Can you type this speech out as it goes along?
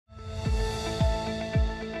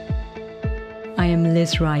I am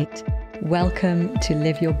Liz Wright. Welcome to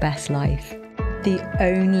Live Your Best Life. The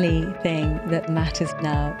only thing that matters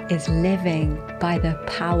now is living by the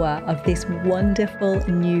power of this wonderful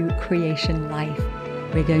new creation life.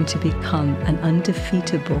 We're going to become an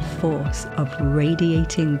undefeatable force of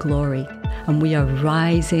radiating glory, and we are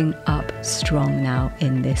rising up strong now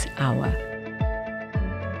in this hour.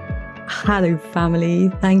 Hello, family.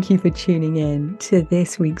 Thank you for tuning in to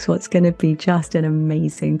this week's what's going to be just an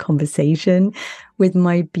amazing conversation with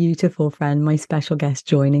my beautiful friend, my special guest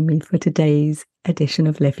joining me for today's edition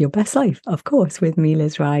of Live Your Best Life, of course, with me,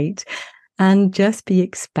 Liz Wright. And just be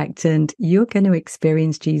expectant. You're going to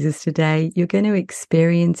experience Jesus today. You're going to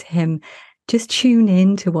experience him. Just tune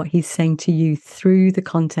in to what he's saying to you through the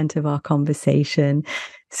content of our conversation.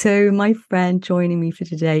 So my friend joining me for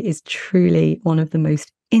today is truly one of the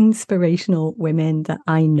most inspirational women that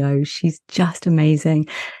I know. She's just amazing.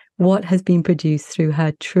 What has been produced through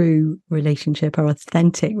her true relationship, her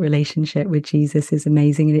authentic relationship with Jesus is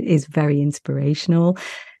amazing, and it is very inspirational.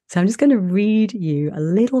 So I'm just going to read you a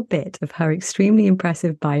little bit of her extremely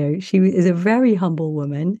impressive bio. She is a very humble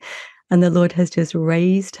woman, and the Lord has just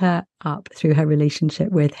raised her up through her relationship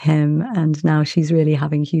with him, and now she's really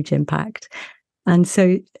having huge impact. And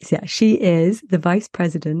so, yeah, she is the Vice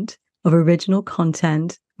President of Original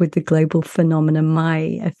Content with the global phenomenon,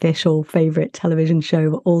 my official favorite television show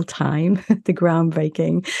of all time, the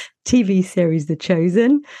groundbreaking TV series, The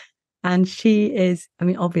Chosen. And she is,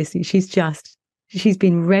 obviously, she's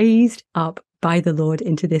been raised up by the Lord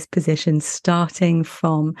into this position, starting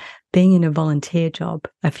from being in a volunteer job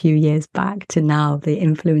a few years back to now the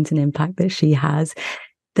influence and impact that she has.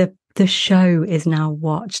 The show is now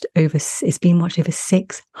it's been watched over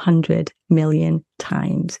 600 million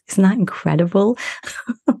times. Isn't that incredible?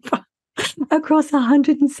 Across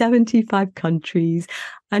 175 countries.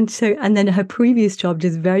 And then her previous job,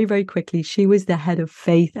 just very, very quickly, she was the head of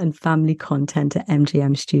faith and family content at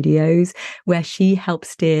MGM Studios, where she helped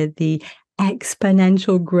steer the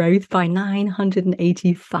exponential growth by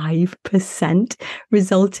 985%,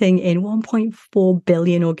 resulting in 1.4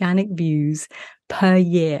 billion organic views per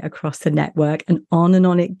year across the network, and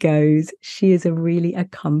on it goes. She is a really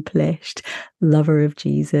accomplished lover of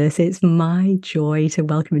Jesus. It's my joy to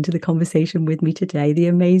welcome into the conversation with me today the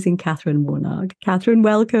amazing Katherine Warnock. Katherine,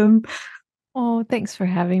 welcome. Oh, thanks for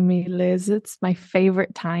having me, Liz. It's my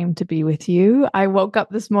favorite time to be with you. I woke up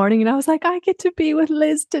this morning and I was like, I get to be with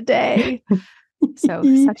Liz today. So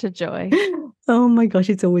such a joy. Oh my gosh,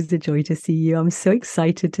 it's always a joy to see you. I'm so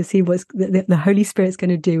excited to see what the Holy Spirit's going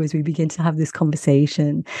to do as we begin to have this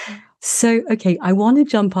conversation. So, okay, I want to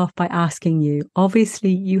jump off by asking you, obviously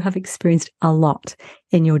you have experienced a lot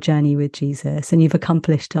in your journey with Jesus and you've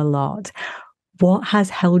accomplished a lot. What has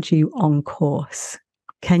held you on course?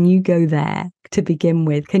 Can you go there to begin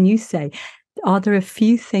with? Can you say, are there a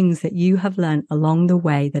few things that you have learned along the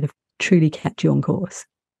way that have truly kept you on course?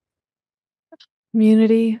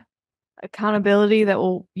 Community, accountability that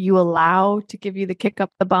you allow to give you the kick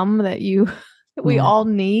up the bum that we all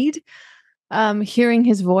need. Hearing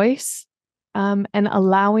his voice, and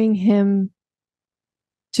allowing him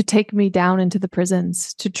to take me down into the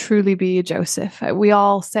prisons to truly be a Joseph. We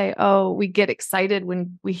all say, we get excited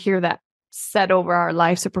when we hear that said over our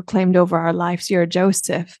lives or proclaimed over our lives, you're a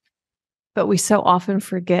Joseph. But we so often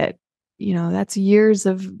forget, that's years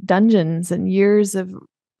of dungeons and years of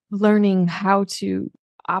learning how to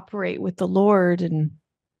operate with the Lord and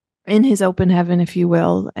in his open heaven, if you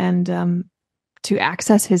will, and to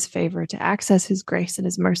access his favor, to access his grace and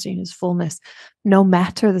his mercy and his fullness, no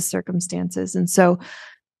matter the circumstances. And so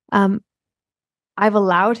I've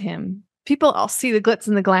allowed him. People all see the glitz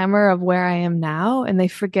and the glamour of where I am now, and they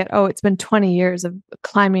forget, it's been 20 years of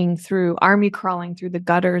army crawling through the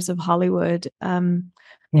gutters of Hollywood to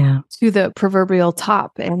the proverbial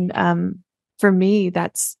top. And for me,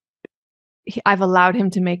 I've allowed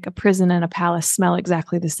him to make a prison and a palace smell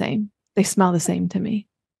exactly the same. They smell the same to me.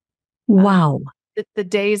 Wow. The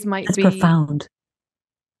days might That's be profound.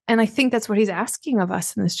 And I think that's what he's asking of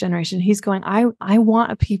us in this generation. He's going, I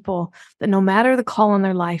want a people that no matter the call in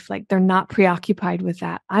their life, like they're not preoccupied with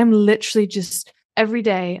that. I'm literally just every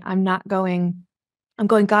day, I'm going,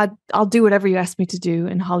 God, I'll do whatever you ask me to do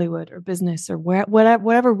in Hollywood or business or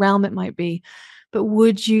whatever realm it might be. But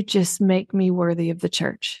would you just make me worthy of the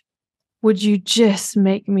church? Would you just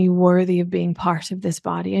make me worthy of being part of this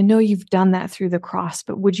body? I know you've done that through the cross,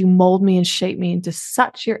 but would you mold me and shape me into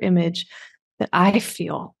such your image that I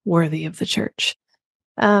feel worthy of the church?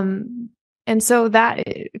 And so that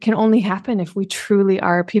can only happen if we truly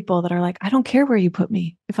are people that are like, I don't care where you put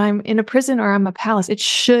me. If I'm in a prison or I'm a palace, it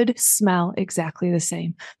should smell exactly the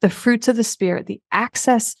same. The fruits of the Spirit, the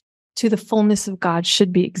access to the fullness of God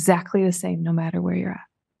should be exactly the same no matter where you're at.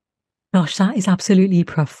 Gosh, that is absolutely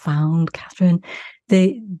profound, Katherine.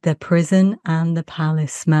 The prison and the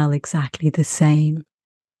palace smell exactly the same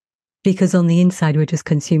because on the inside, we're just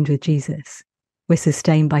consumed with Jesus. We're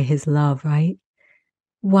sustained by his love, right?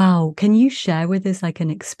 Wow. Can you share with us like an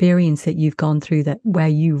experience that you've gone through that where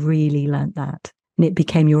you really learned that and it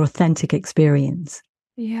became your authentic experience?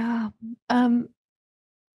 Yeah.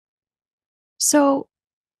 So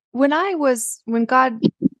I was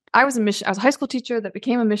a high school teacher that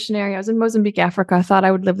became a missionary. I was in Mozambique, Africa. I thought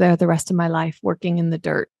I would live there the rest of my life, working in the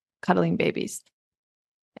dirt, cuddling babies.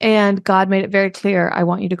 And God made it very clear, I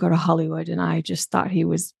want you to go to Hollywood. And I just thought he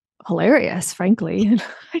was hilarious, frankly. And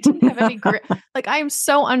I didn't have any like, I am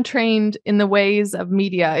so untrained in the ways of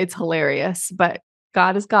media. It's hilarious, but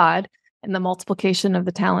God is God and the multiplication of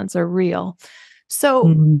the talents are real.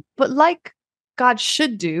 So, but like God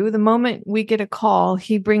should do, the moment we get a call,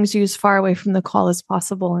 he brings you as far away from the call as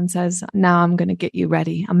possible and says, now I'm going to get you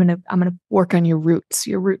ready. I'm going to work on your roots,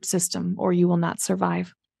 your root system, or you will not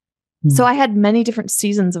survive. So I had many different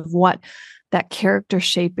seasons of what that character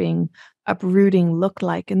shaping, uprooting looked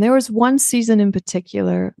like. And there was one season in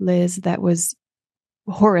particular, Liz, that was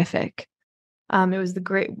horrific. It was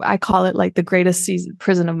I call it like the greatest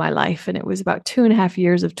prison of my life. And it was about 2.5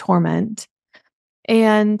 years of torment.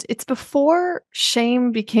 And it's before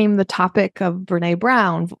shame became the topic of Brene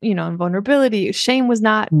Brown, and vulnerability. Shame was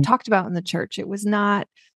not talked about in the church. It was not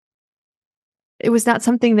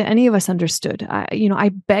something that any of us understood.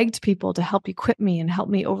 I begged people to help equip me and help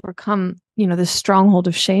me overcome, this stronghold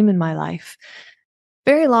of shame in my life.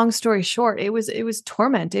 Very long story short, it was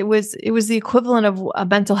torment. It was the equivalent of a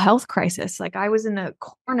mental health crisis. Like I was in a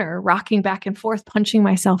corner, rocking back and forth, punching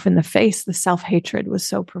myself in the face. The self-hatred was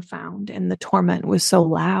so profound and the torment was so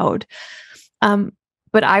loud.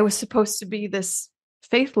 But I was supposed to be this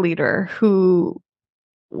faith leader who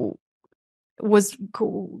was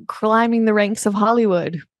climbing the ranks of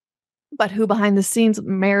Hollywood, but who behind the scenes,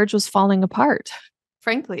 marriage was falling apart.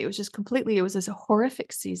 Frankly, it was this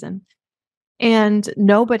horrific season. And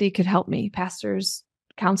nobody could help me, pastors,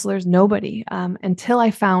 counselors, nobody, until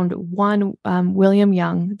I found one, William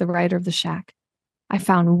Young, the writer of The Shack. I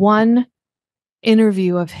found one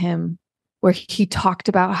interview of him where he talked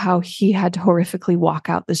about how he had to horrifically walk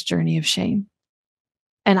out this journey of shame.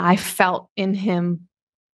 And I felt in him,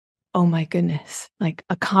 oh my goodness, like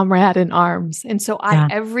a comrade in arms. And so I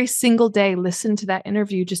every single day listened to that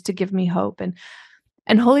interview just to give me hope.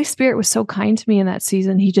 And Holy Spirit was so kind to me in that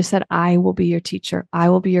season. He just said, I will be your teacher. I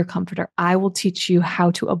will be your comforter. I will teach you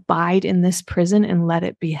how to abide in this prison and let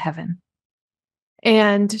it be heaven.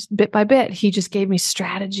 And bit by bit, he just gave me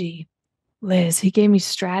strategy, Liz. He gave me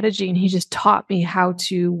strategy and he just taught me how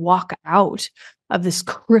to walk out of this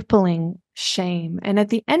crippling shame. And at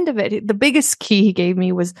the end of it, the biggest key he gave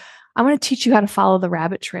me was, I'm going to teach you how to follow the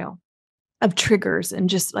rabbit trail of triggers and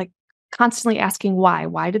just like constantly asking why.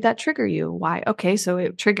 Why did that trigger you? Why? Okay, so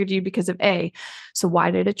it triggered you because of A. So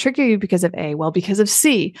why did it trigger you because of A? Well, because of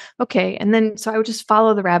C. Okay, and then so I would just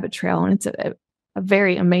follow the rabbit trail, and it's a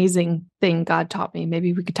very amazing thing God taught me.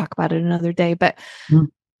 Maybe we could talk about it another day, but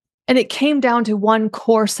and it came down to one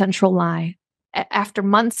core central lie. After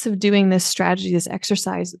months of doing this strategy, this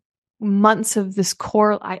exercise, months of this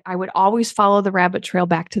core, I would always follow the rabbit trail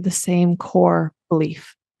back to the same core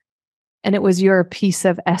belief. And it was, you're a piece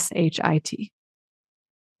of SHIT.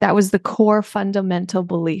 That was the core fundamental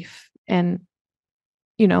belief. And,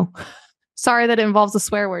 sorry that it involves a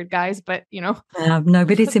swear word, guys, but, no,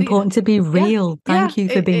 but it's important to be real. Thank you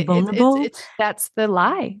for being vulnerable. That's the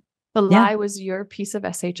lie. The lie was, your piece of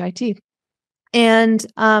SHIT. And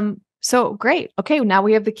so great. Okay, now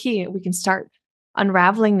we have the key. We can start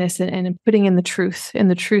unraveling this and putting in the truth.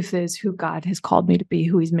 And the truth is who God has called me to be,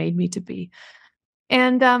 who he's made me to be.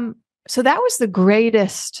 And so that was the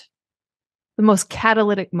most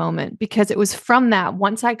catalytic moment, because it was from that,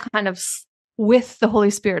 once I kind of, with the Holy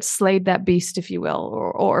Spirit, slayed that beast, if you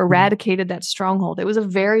will, or eradicated that stronghold. It was a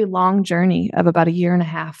very long journey of about 1.5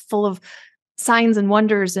 years, full of signs and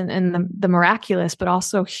wonders and the miraculous, but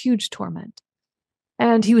also huge torment.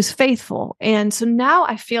 And he was faithful. And so now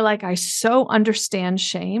I feel like I so understand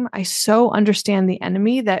shame. I so understand the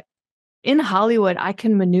enemy that in Hollywood, I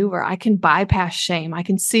can maneuver, I can bypass shame. I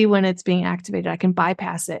can see when it's being activated. I can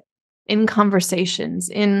bypass it in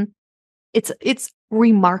conversations, it's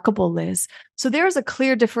remarkable, Liz. So there is a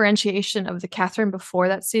clear differentiation of the Katherine before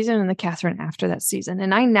that season and the Katherine after that season.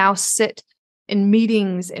 And I now sit in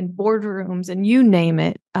meetings and boardrooms and you name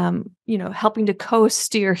it, helping to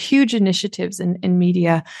co-steer huge initiatives in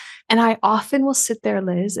media. And I often will sit there,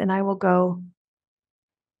 Liz, and I will go,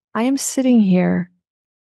 I am sitting here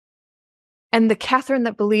And the Katherine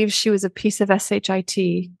that believes she was a piece of shit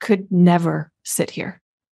could never sit here,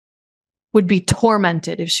 would be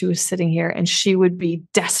tormented if she was sitting here, and she would be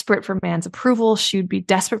desperate for man's approval. She would be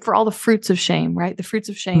desperate for all the fruits of shame, right? The fruits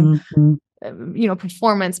of shame,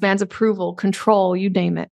 performance, man's approval, control, you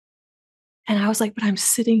name it. And I was like, but I'm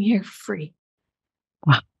sitting here free.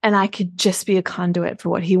 Wow. And I could just be a conduit for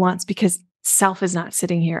what he wants, because self is not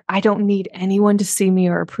sitting here. I don't need anyone to see me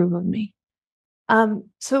or approve of me.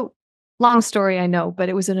 So long story, I know, but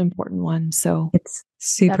it was an important one. So it's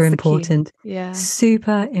super important. Yeah.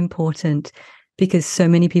 Super important, because so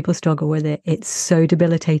many people struggle with it. It's so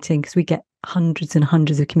debilitating because we get hundreds and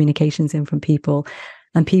hundreds of communications in from people,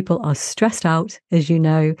 and people are stressed out, as you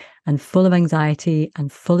know, and full of anxiety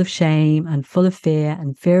and full of shame and full of fear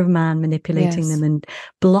of man manipulating them and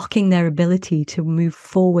blocking their ability to move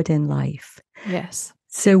forward in life. Yes.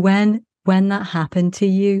 So when that happened to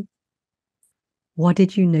you, what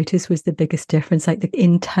did you notice was the biggest difference? Like the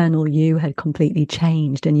internal you had completely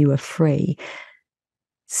changed and you were free.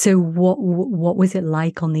 So what was it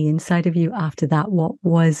like on the inside of you after that? What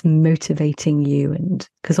was motivating you? And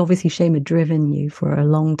because obviously shame had driven you for a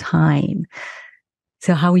long time.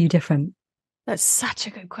 So how were you different? That's such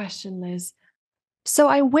a good question, Liz. So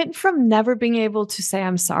I went from never being able to say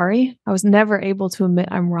I'm sorry. I was never able to admit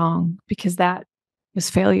I'm wrong, because that was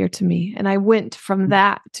failure to me. And I went from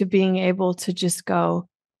that to being able to just go,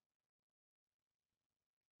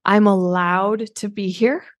 I'm allowed to be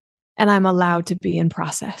here and I'm allowed to be in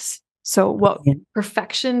process. So what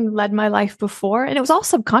perfection led my life before, and it was all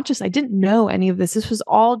subconscious. I didn't know any of this. This was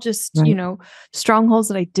all just, strongholds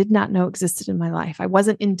that I did not know existed in my life. I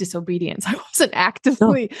wasn't in disobedience. I wasn't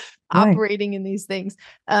actively operating in these things.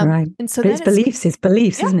 And so but it's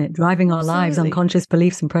beliefs, isn't it? Driving our lives, unconscious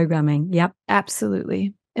beliefs and programming. Yep.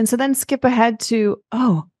 Absolutely. And so then skip ahead to,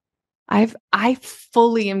 I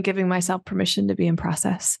fully am giving myself permission to be in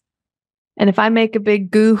process. And if I make a big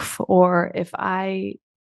goof, or if I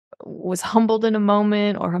was humbled in a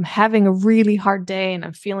moment, or I'm having a really hard day and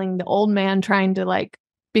I'm feeling the old man trying to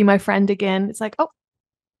be my friend again, it's like,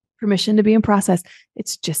 permission to be in process.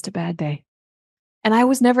 It's just a bad day. And I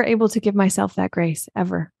was never able to give myself that grace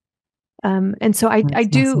ever. And so I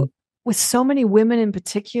do, with so many women in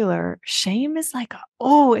particular, shame is like,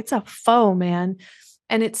 it's a foe, man.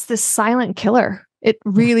 And it's this silent killer. It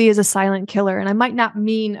really is a silent killer. And I might not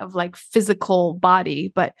mean of physical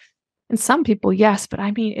body, but in some people, yes. But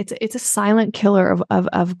I mean, it's a silent killer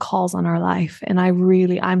of calls on our life. And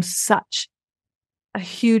I'm such a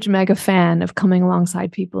huge mega fan of coming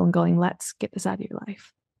alongside people and going, let's get this out of your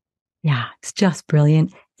life. Yeah, it's just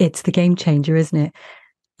brilliant. It's the game changer, isn't it?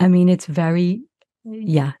 I mean, it's very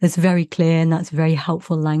clear, and that's very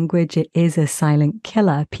helpful language. It is a silent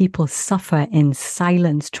killer. People suffer in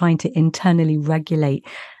silence, trying to internally regulate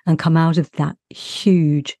and come out of that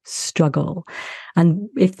huge struggle. And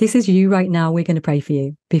if this is you right now, we're going to pray for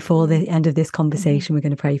you. Before the end of this conversation, we're going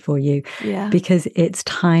to pray for you. Yeah. Because it's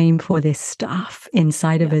time for this stuff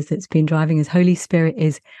inside of us that's been driving us. Holy Spirit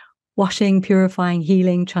is washing, purifying,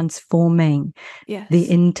 healing, transforming the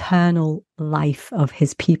internal life of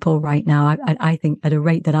his people right now. I think at a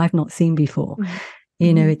rate that I've not seen before.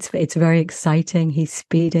 It's very exciting. He's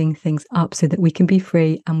speeding things up so that we can be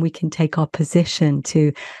free and we can take our position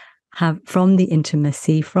to have, from the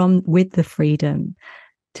intimacy, with the freedom,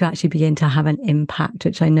 to actually begin to have an impact,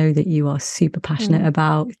 which I know that you are super passionate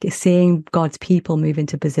about, seeing God's people move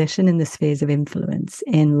into position in the spheres of influence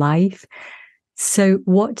in life. So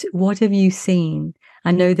what have you seen?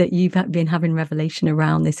 I know that you've been having revelation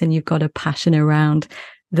around this, and you've got a passion around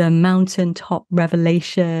the mountaintop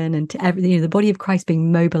revelation and everything, the body of Christ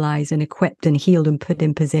being mobilized and equipped and healed and put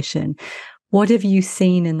in position. What have you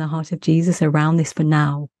seen in the heart of Jesus around this for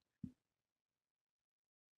now?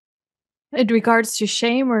 In regards to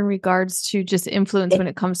shame, or in regards to just influence when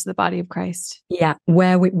it comes to the body of Christ? Yeah,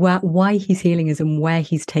 why he's healing us and where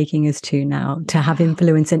he's taking us to now to have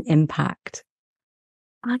influence and impact.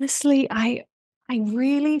 Honestly, I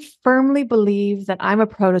really firmly believe that I'm a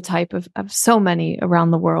prototype of so many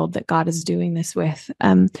around the world that God is doing this with.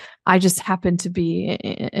 I just happen to be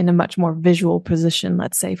in a much more visual position,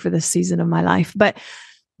 let's say, for this season of my life. But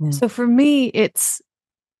so for me, it's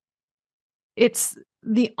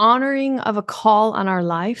the honoring of a call on our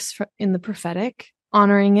lives in the prophetic,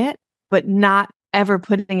 honoring it, but not ever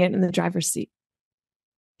putting it in the driver's seat.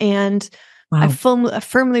 And I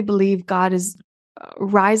firmly believe God is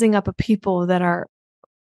rising up a people that are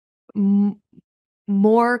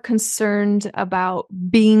more concerned about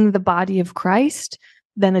being the body of Christ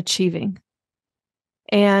than achieving.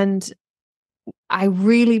 And I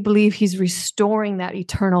really believe he's restoring that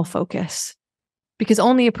eternal focus, because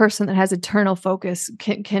only a person that has eternal focus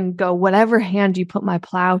can go, whatever hand you put my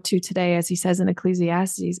plow to today, as he says in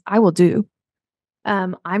Ecclesiastes, I will do.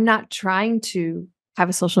 I'm not trying to have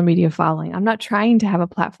a social media following. I'm not trying to have a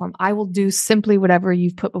platform. I will do simply whatever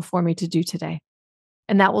you've put before me to do today.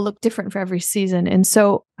 And that will look different for every season. And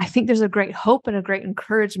so I think there's a great hope and a great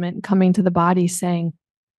encouragement coming to the body saying,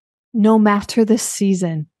 no matter the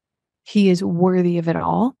season, he is worthy of it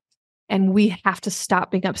all. And we have to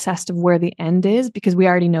stop being obsessed of where the end is, because we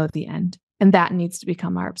already know the end. And that needs to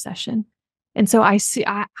become our obsession. And so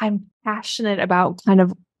I'm passionate about kind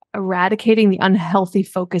of eradicating the unhealthy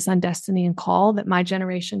focus on destiny and call that my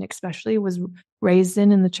generation especially was raised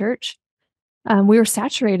in the church. We were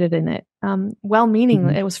saturated in it, well-meaning.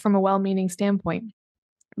 It was from a well-meaning standpoint,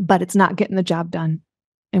 but it's not getting the job done.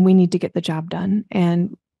 And we need to get the job done.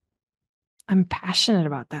 And I'm passionate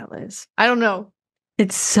about that, Liz. I don't know.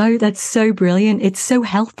 That's so brilliant. It's so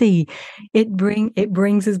healthy. It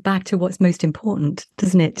brings us back to what's most important,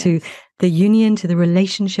 doesn't it? Yes. To the union, to the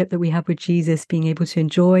relationship that we have with Jesus, being able to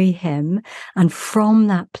enjoy him, and from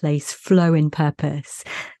that place flow in purpose.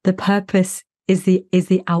 The purpose is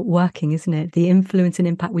the outworking, isn't it? The influence and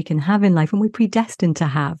impact we can have in life, and we're predestined to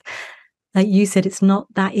have. Like you said,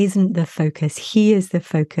 that isn't the focus. He is the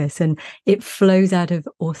focus, and it flows out of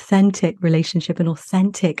authentic relationship and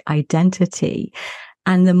authentic identity.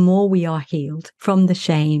 And the more we are healed from the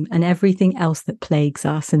shame and everything else that plagues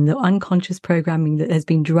us and the unconscious programming that has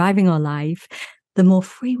been driving our life, the more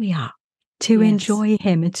free we are to enjoy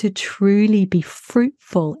him and to truly be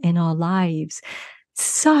fruitful in our lives.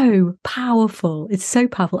 So powerful. It's so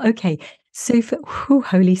powerful. Okay. So for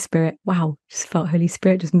Holy Spirit, wow, just felt Holy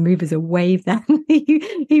Spirit just move as a wave then.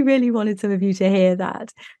 He really wanted some of you to hear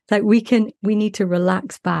that. Like we need to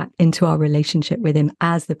relax back into our relationship with him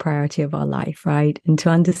as the priority of our life, right? And to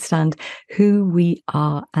understand who we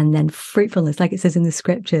are, and then fruitfulness, like it says in the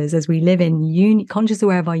scriptures, as we live in conscious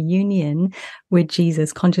aware of our union with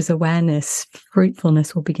Jesus, conscious awareness,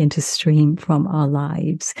 fruitfulness will begin to stream from our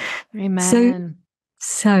lives. Amen.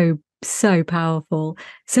 So powerful,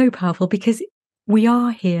 because we are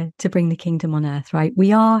here to bring the kingdom on earth, right?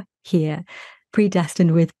 We are here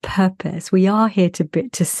predestined with purpose. We are here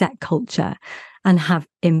to set culture and have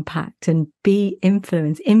impact and be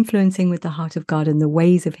influencing with the heart of God and the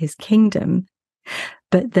ways of his kingdom,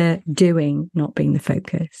 but the doing not being the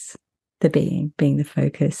focus, the being the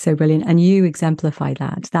focus. So brilliant. And you exemplify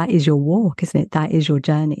that. That is your walk, isn't it? That is your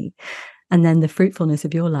journey. And then the fruitfulness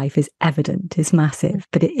of your life is evident, is massive,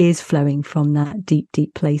 but it is flowing from that deep,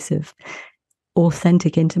 deep place of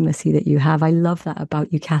authentic intimacy that you have. I love that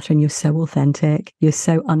about you, Katherine. You're so authentic. You're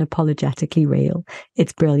so unapologetically real.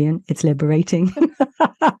 It's brilliant. It's liberating.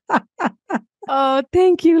 Oh,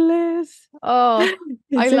 thank you, Liz. Oh,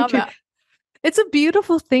 I love that. It's a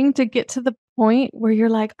beautiful thing to get to the point where you're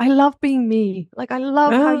like, I love being me. Like, I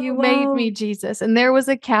love how you made me, Jesus. And there was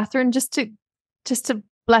a Katherine, just to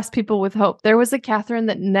bless people with hope. There was a Katherine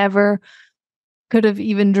that never could have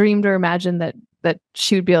even dreamed or imagined that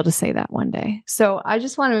she would be able to say that one day. So I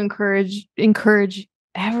just want to encourage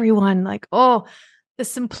everyone, like, the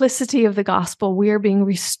simplicity of the gospel. We are being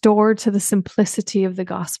restored to the simplicity of the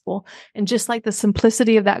gospel. And just like the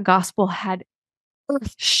simplicity of that gospel had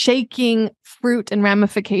earth-shaking fruit and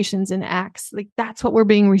ramifications in Acts, like that's what we're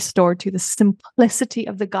being restored to. The simplicity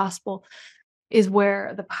of the gospel is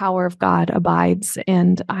where the power of God abides.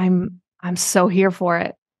 And I'm so here for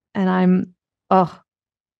it. And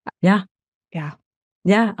Yeah,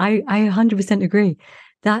 I 100% agree.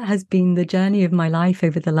 That has been the journey of my life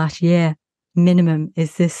over the last year. Minimum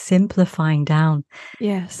is this simplifying down.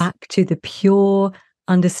 Yes. Back to the pure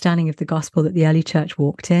understanding of the gospel that the early church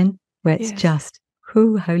walked in, where it's just,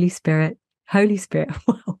 Holy Spirit,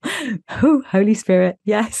 wow. Holy Spirit.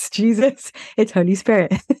 Yes, Jesus, it's Holy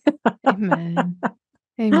Spirit. Amen.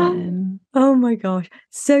 Amen. Oh my gosh.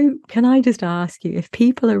 So can I just ask you, if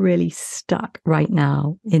people are really stuck right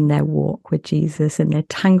now in their walk with Jesus and they're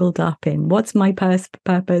tangled up in what's my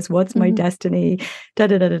purpose, what's my destiny,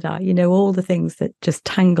 all the things that just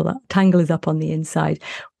tangle us up on the inside.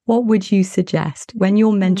 What would you suggest when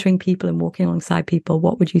you're mentoring people and walking alongside people?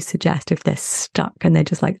 What would you suggest if they're stuck and they're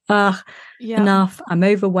just like, enough, I'm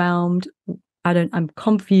overwhelmed, I'm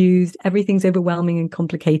confused, everything's overwhelming and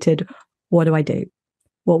complicated. What do I do?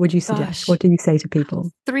 What would you suggest? What do you say to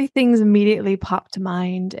people? 3 things immediately pop to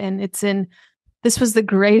mind. And this was the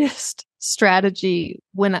greatest strategy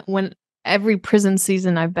when every prison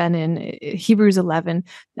season I've been in. Hebrews 11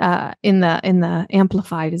 in the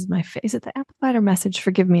Amplified is is it the Amplified or Message?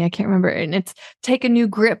 Forgive me, I can't remember. And it's take a new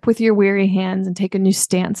grip with your weary hands and take a new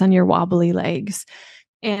stance on your wobbly legs.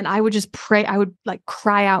 And I would just pray. I would like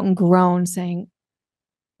cry out and groan saying,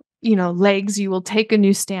 legs, you will take a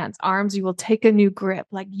new stance. Arms, you will take a new grip.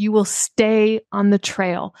 Like, you will stay on the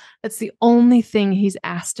trail. That's the only thing he's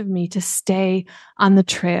asked of me, to stay on the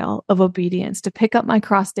trail of obedience, to pick up my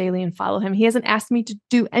cross daily and follow him. He hasn't asked me to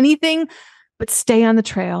do anything but stay on the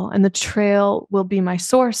trail, and the trail will be my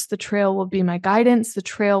source. The trail will be my guidance. The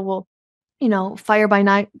trail will, fire by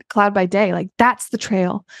night, cloud by day. Like, that's the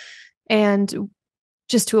trail. And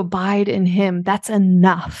just to abide in him, that's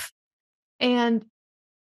enough. And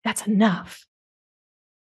that's enough.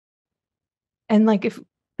 And like, if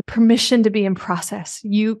the permission to be in process,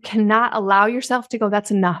 you cannot allow yourself to go,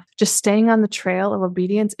 that's enough. Just staying on the trail of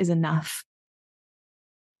obedience is enough.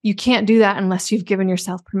 You can't do that unless you've given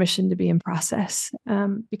yourself permission to be in process.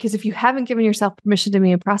 Because if you haven't given yourself permission to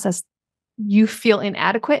be in process, you feel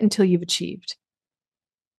inadequate until you've achieved.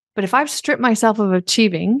 But if I've stripped myself of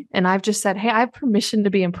achieving and I've just said, hey, I have permission to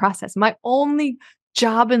be in process. My only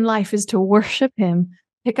job in life is to worship him,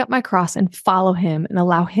 pick up my cross and follow him and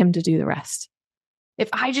allow him to do the rest. If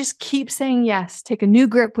I just keep saying yes, take a new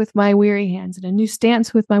grip with my weary hands and a new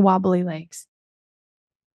stance with my wobbly legs,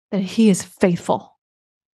 then he is faithful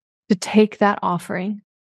to take that offering.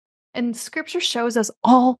 And scripture shows us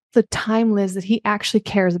all the time, Liz, that he actually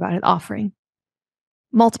cares about his offering.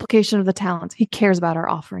 Multiplication of the talents. He cares about our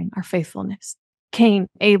offering, our faithfulness. Cain,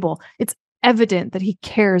 Abel. It's evident that he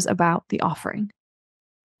cares about the offering.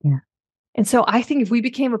 Yeah. And so I think if we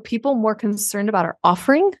became a people more concerned about our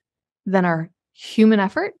offering than our human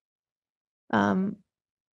effort, and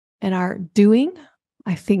our doing,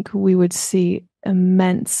 I think we would see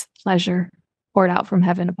immense pleasure poured out from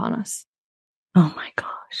heaven upon us. Oh my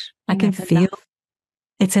gosh. I can feel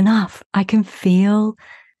it's enough. I can feel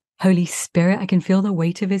Holy Spirit. I can feel the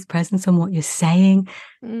weight of his presence on what you're saying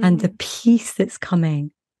and the peace that's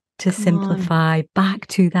coming to simplify back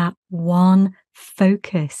to that one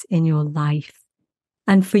focus in your life.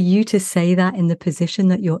 And for you to say that in the position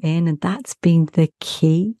that you're in, and that's been the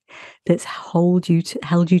key that's held you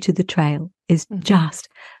to the trail, is just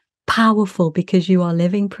powerful, because you are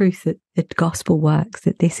living proof that the gospel works,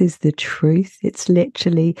 that this is the truth. It's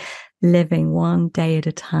literally living one day at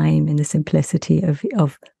a time in the simplicity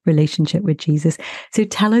of relationship with Jesus. So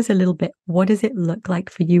tell us a little bit, what does it look like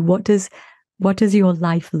for you? What does your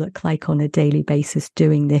life look like on a daily basis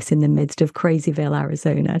doing this in the midst of Crazyville,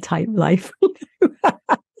 Arizona type life?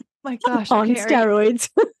 My gosh. On steroids.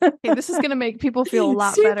 Okay, this is going to make people feel a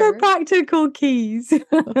lot Super better. Super practical keys. So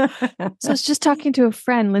I was just talking to a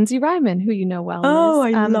friend, Lindsay Ryman, who you know well. Oh,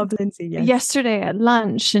 Liz, I love Lindsay. Yes. Yesterday at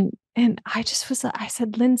lunch. And I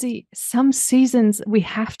said, Lindsay, some seasons we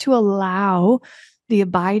have to allow the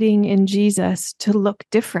abiding in Jesus to look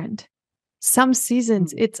different. Some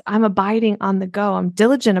seasons I'm abiding on the go. I'm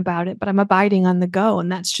diligent about it, but I'm abiding on the go.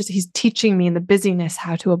 And that's just, he's teaching me in the busyness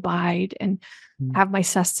how to abide and have my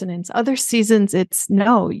sustenance. Other seasons it's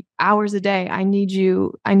no, hours a day. I need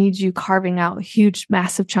you carving out huge,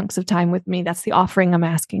 massive chunks of time with me. That's the offering I'm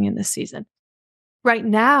asking in this season. Right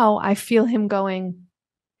now, I feel him going,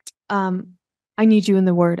 I need you in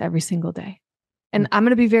the word every single day. And I'm going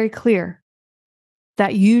to be very clear.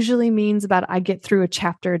 That usually means I get through a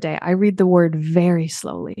chapter a day. I read the word very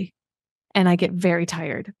slowly and I get very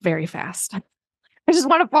tired very fast. I just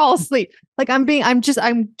want to fall asleep. Like I'm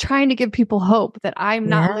trying to give people hope that I'm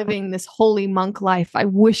not living this holy monk life. I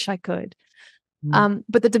wish I could.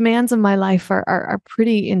 But the demands of my life are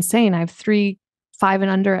pretty insane. I have 3, 5 and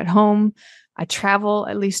under at home. I travel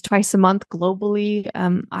at least twice a month globally.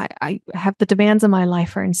 I have the demands of my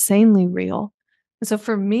life are insanely real. So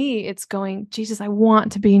for me, it's going, Jesus, I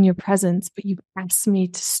want to be in your presence, but you've asked me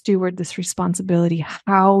to steward this responsibility.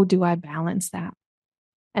 How do I balance that?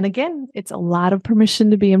 And again, it's a lot of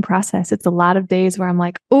permission to be in process. It's a lot of days where I'm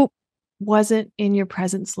like, oh, wasn't in your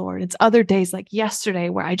presence, Lord. It's other days like yesterday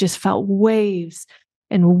where I just felt waves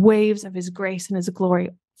and waves of his grace and his glory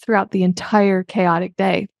throughout the entire chaotic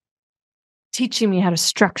day, teaching me how to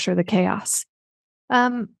structure the chaos.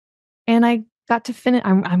 And I got to finish.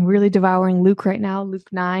 I'm really devouring Luke right now. Luke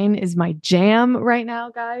 9 is my jam right now,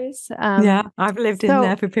 guys. I've lived in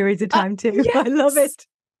there for periods of time too. Yes. I love it.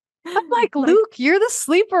 I'm like, Luke, you're the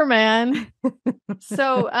sleeper, man.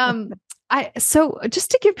 So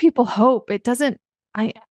just to give people hope, it doesn't.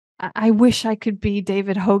 I wish I could be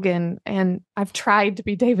David Hogan, and I've tried to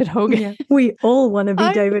be David Hogan. Yeah, we all want to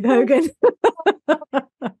be David Hogan.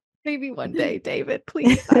 Maybe one day, David,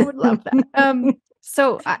 please. I would love that.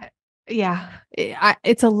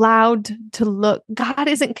 It's allowed to look. God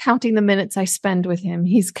isn't counting the minutes I spend with him.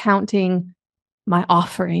 He's counting my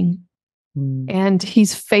offering. And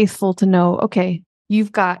he's faithful to know, okay, you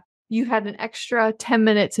had an extra 10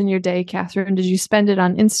 minutes in your day, Katherine. Did you spend it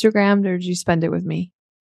on Instagram or did you spend it with me?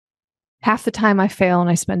 half the time I fail and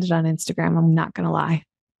I spend it on Instagram. I'm not going to lie.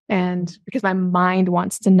 And because my mind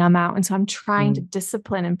wants to numb out. And so I'm trying to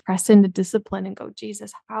discipline and press into discipline and go,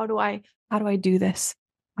 Jesus, how do I do this?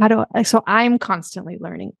 So I'm constantly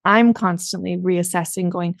learning. I'm constantly reassessing,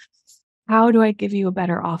 going, how do I give you a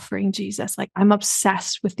better offering, Jesus? Like, I'm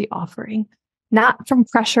obsessed with the offering, not from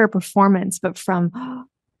pressure or performance, but from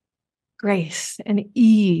grace and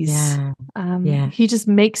ease. He just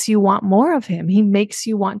makes you want more of him. He makes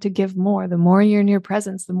you want to give more. The more you're in your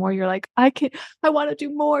presence, the more you're like, I want to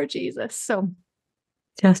do more, Jesus. So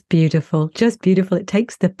just beautiful. It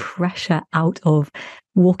takes the pressure out of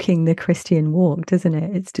walking the Christian walk, doesn't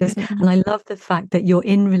it? It's just, and I love the fact that you're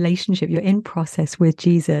in relationship, you're in process with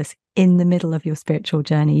Jesus in the middle of your spiritual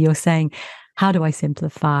journey. You're saying, how do I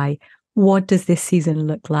simplify? What does this season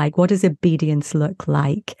look like? What does obedience look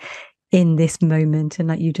like in this moment? And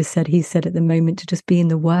like you just said, he said at the moment to just be in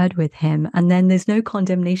the word with him. And then there's no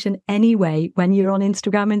condemnation anyway when you're on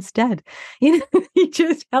Instagram instead. You know, he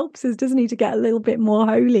just helps us, doesn't he, to get a little bit more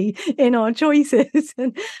holy in our choices.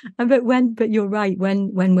 But you're right,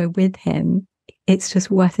 when we're with him, it's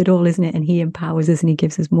just worth it all, isn't it? And he empowers us and he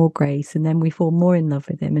gives us more grace. And then we fall more in love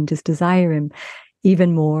with him and just desire him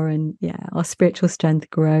even more. And our spiritual strength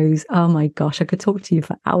grows. Oh my gosh, I could talk to you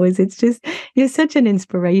for hours. It's just, you're such an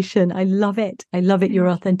inspiration. I love it. Your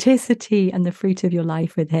authenticity and the fruit of your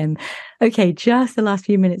life with him. Okay, just the last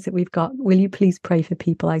few minutes that we've got, will you please pray for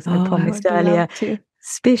people, as I promised earlier,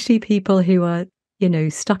 especially people who are,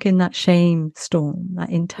 stuck in that shame storm,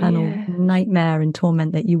 that internal nightmare and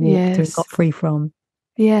torment that you walked through and got free from?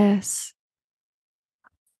 Yes.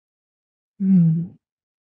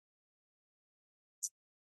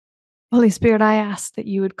 Holy Spirit, I ask that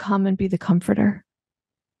you would come and be the comforter,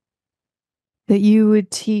 that you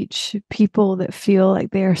would teach people that feel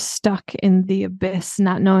like they are stuck in the abyss,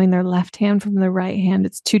 not knowing their left hand from their right hand.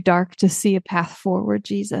 It's too dark to see a path forward,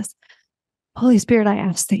 Jesus. Holy Spirit, I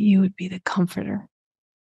ask that you would be the comforter.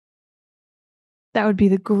 That would be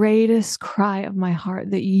the greatest cry of my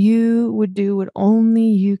heart, that you would do what only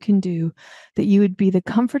you can do, that you would be the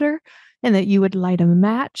comforter, and that you would light a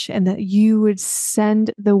match, and that you would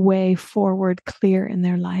send the way forward clear in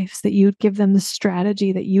their lives, that you would give them the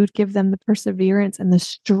strategy, that you would give them the perseverance and the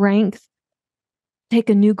strength, take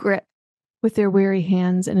a new grip with their weary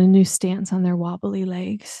hands and a new stance on their wobbly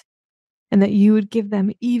legs, and that you would give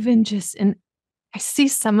them even just, and I see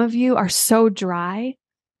some of you are so dry,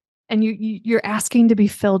 and you're asking to be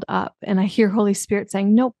filled up, and I hear Holy Spirit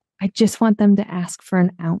saying, nope, I just want them to ask for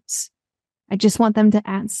an ounce. I just want them to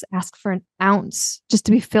ask for an ounce, just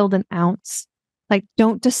to be filled an ounce. Like,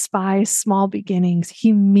 don't despise small beginnings.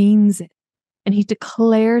 He means it. And he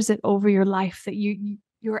declares it over your life, that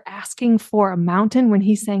you're asking for a mountain when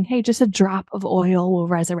he's saying, hey, just a drop of oil will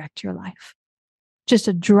resurrect your life. Just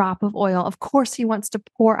a drop of oil. Of course, he wants to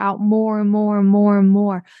pour out more and more and more and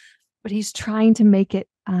more, but he's trying to make it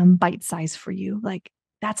bite-sized for you. Like,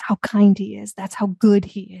 that's how kind he is. That's how good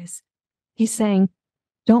he is. He's saying,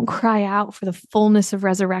 don't cry out for the fullness of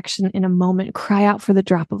resurrection in a moment. Cry out for the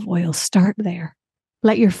drop of oil. Start there.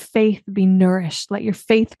 Let your faith be nourished. Let your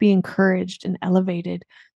faith be encouraged and elevated.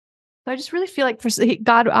 So I just really feel like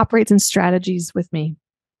God operates in strategies with me.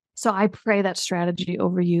 So I pray that strategy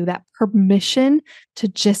over you, that permission to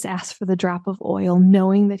just ask for the drop of oil,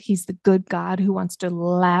 knowing that he's the good God who wants to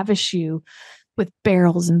lavish you with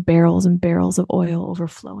barrels and barrels and barrels of oil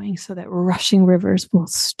overflowing, so that rushing rivers will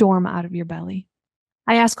storm out of your belly.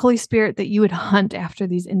 I ask, Holy Spirit, that you would hunt after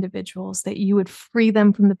these individuals, that you would free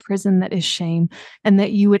them from the prison that is shame, and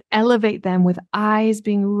that you would elevate them with eyes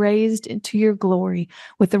being raised into your glory,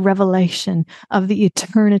 with the revelation of the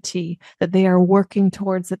eternity that they are working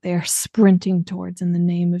towards, that they are sprinting towards, in the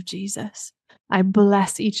name of Jesus. I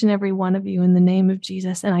bless each and every one of you in the name of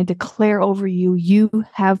Jesus, and I declare over you, you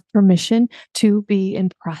have permission to be in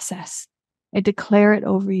process. I declare it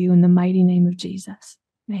over you in the mighty name of Jesus.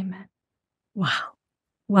 Amen. Wow.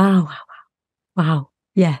 Wow. Wow.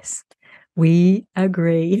 Yes, we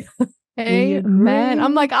agree. Amen.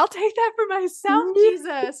 I'm like, I'll take that for myself,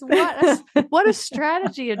 Jesus. What a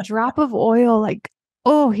strategy. A drop of oil. Like,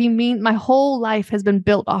 my whole life has been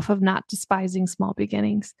built off of not despising small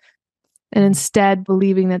beginnings, and instead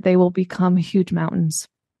believing that they will become huge mountains.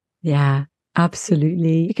 Yeah,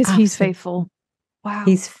 absolutely. Because he's faithful. Wow.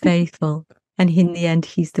 He's faithful. And in the end,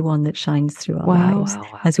 he's the one that shines through our lives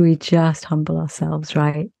as we just humble ourselves,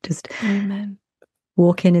 right? Just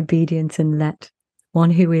walk in obedience and let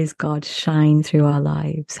one who is God shine through our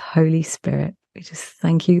lives. Holy Spirit, we just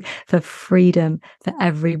thank you for freedom for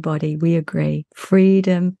everybody. We agree.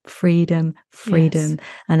 Freedom, freedom, freedom. Yes.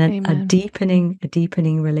 And a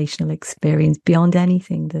deepening relational experience beyond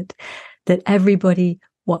anything that that everybody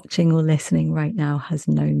watching or listening right now has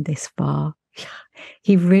known this far.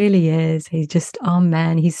 He really is. He's just our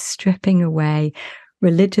man. He's stripping away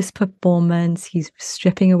religious performance. He's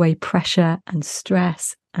stripping away pressure and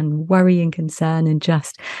stress and worry and concern, and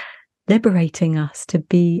just liberating us to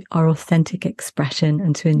be our authentic expression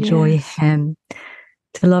and to enjoy him,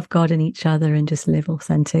 to love God and each other and just live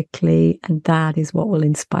authentically. And that is what will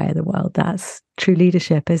inspire the world. That's true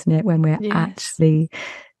leadership, isn't it? When we're actually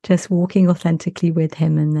just walking authentically with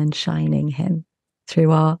him and then shining him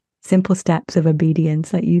through our simple steps of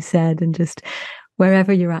obedience, like you said, and just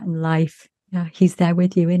wherever you're at in life, he's there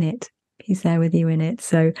with you in it. He's there with you in it.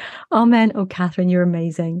 So, amen. Oh, Katherine, you're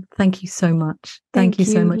amazing. Thank you so much. Thank you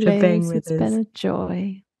so much, Liz, for being with us. It's been a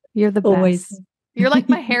joy. You're the best. You're like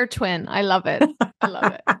my hair twin. I love it. I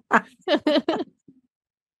love it.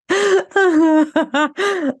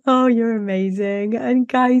 Oh, you're amazing. And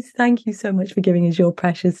guys, thank you so much for giving us your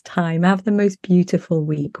precious time. Have the most beautiful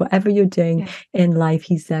week. Whatever you're doing in life,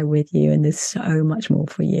 he's there with you, and there's so much more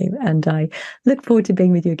for you. And I look forward to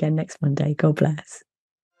being with you again next Monday. God bless.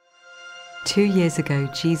 2 years ago,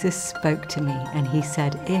 Jesus spoke to me and he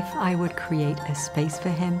said, if I would create a space for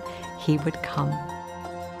him, he would come.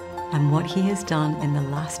 And what he has done in the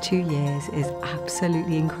last 2 years is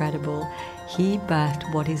absolutely incredible. He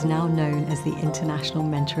birthed what is now known as the International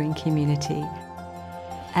Mentoring Community.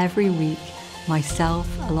 Every week, myself,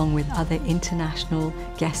 along with other international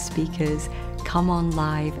guest speakers, come on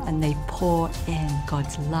live and they pour in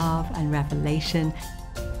God's love and revelation.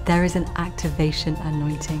 There is an activation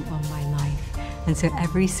anointing on my life. And so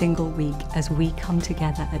every single week, as we come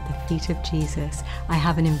together at the feet of Jesus, I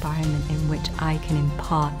have an environment in which I can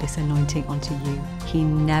impart this anointing onto you. He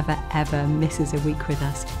never, ever misses a week with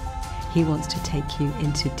us. He wants to take you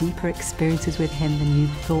into deeper experiences with him than you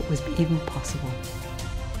thought was even possible.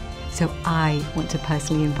 So I want to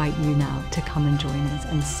personally invite you now to come and join us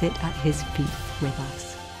and sit at his feet with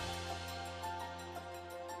us.